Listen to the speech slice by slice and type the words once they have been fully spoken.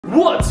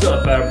What's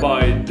up,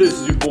 everybody? This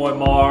is your boy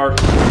Mark,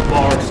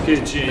 Mark's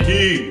Kitchen,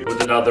 here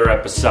with another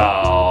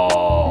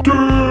episode. Dear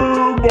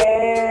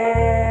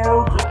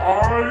Mark,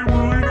 I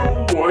really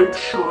don't like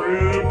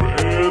shrimp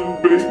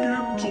and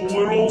bacon's a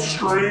little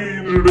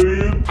strange,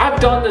 dude.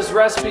 I've done this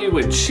recipe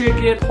with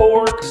chicken,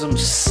 pork, some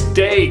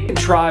steak.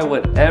 Try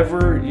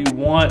whatever you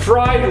want.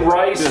 Fried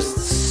rice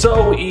is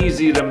so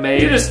easy to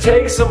make. You just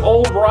take some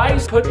old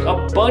rice, put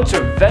a bunch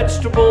of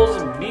vegetables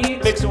and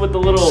meat, mix it with a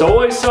little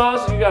soy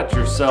sauce, you got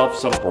yourself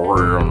some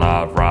real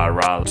nice fried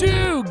rice.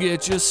 To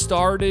get you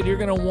started, you're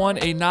gonna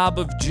want a knob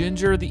of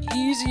ginger. The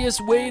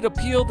easiest way to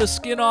peel the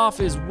skin off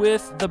is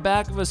with the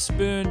back of a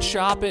spoon.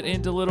 Chop it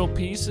into little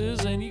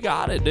pieces and you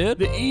got it, dude.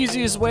 The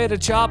easiest way to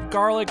chop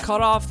garlic,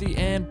 cut off the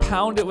end,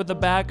 pound it with the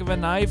back of a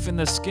knife and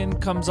the skin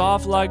comes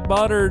off like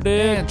butter, dude.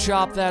 And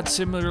chop that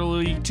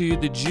similarly to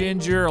the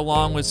ginger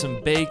along with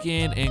some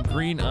bacon and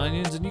green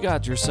onions and you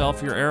got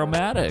yourself your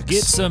aromatics.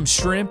 Get some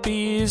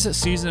shrimpies,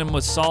 season them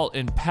with salt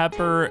and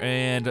pepper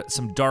and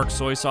some dark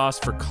soy sauce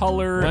for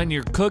color. When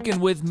you're cooking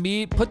with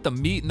meat, put the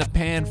meat in the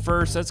pan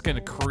first. That's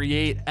gonna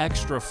create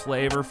extra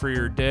flavor for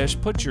your dish.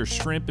 Put your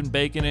shrimp and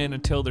bacon in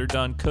until they're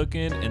done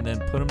cooking and then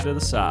put them to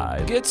the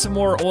side. Get some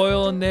more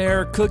oil in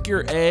there. Cook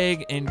your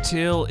egg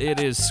until it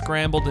is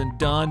scrambled and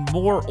done.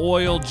 More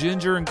oil,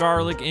 ginger and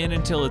garlic in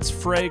until it's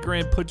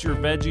fragrant. Put your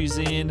veggies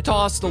in.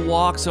 Toss the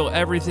wok so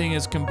everything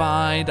is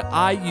combined.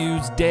 I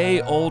use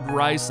day-old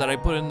rice that I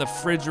put in the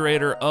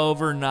refrigerator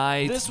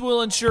overnight. This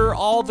will ensure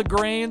all the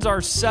grains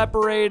are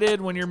separated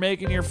when you're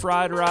making your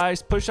fried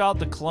rice. Push out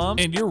the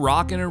clumps and you're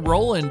rocking and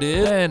rolling,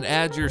 dude. Then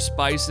add your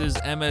spices,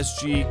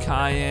 MSG,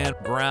 cayenne,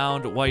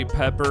 ground white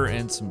pepper,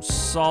 and some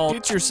salt.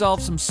 Get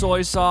yourself some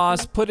soy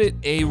sauce. Put it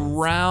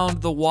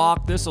around the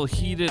wok. This will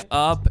heat it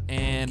up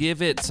and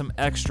give it some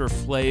extra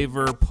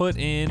flavor. Put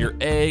in your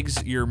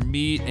eggs, your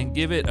meat, and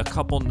give it a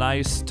couple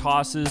nice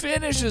tosses.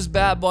 Finish this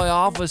bad boy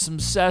off with some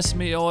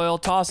sesame oil.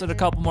 Toss it a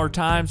couple more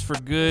times for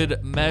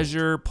good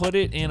measure. Put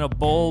it in a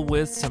bowl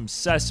with some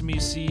sesame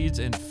seeds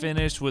and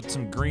finish with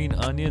some green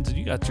onions and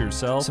you got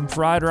yourself some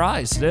fried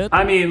rice, dude.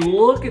 I mean,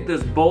 look at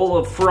this bowl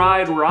of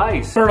fried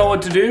rice. I don't know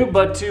what to do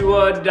but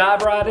to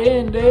dive right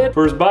in, dude.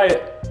 First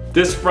bite.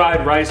 This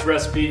fried rice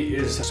recipe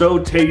is so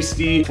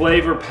tasty,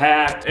 flavor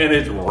packed, and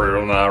it's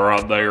real nice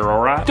right there,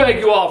 all right? Thank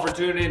you all for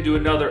tuning in to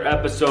another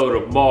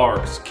episode of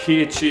Mark's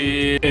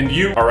Kitchen. And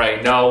you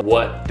already know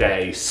what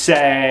they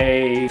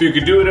say. If you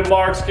can do it in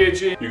Mark's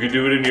Kitchen, you can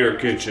do it in your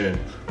kitchen.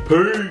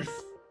 Peace.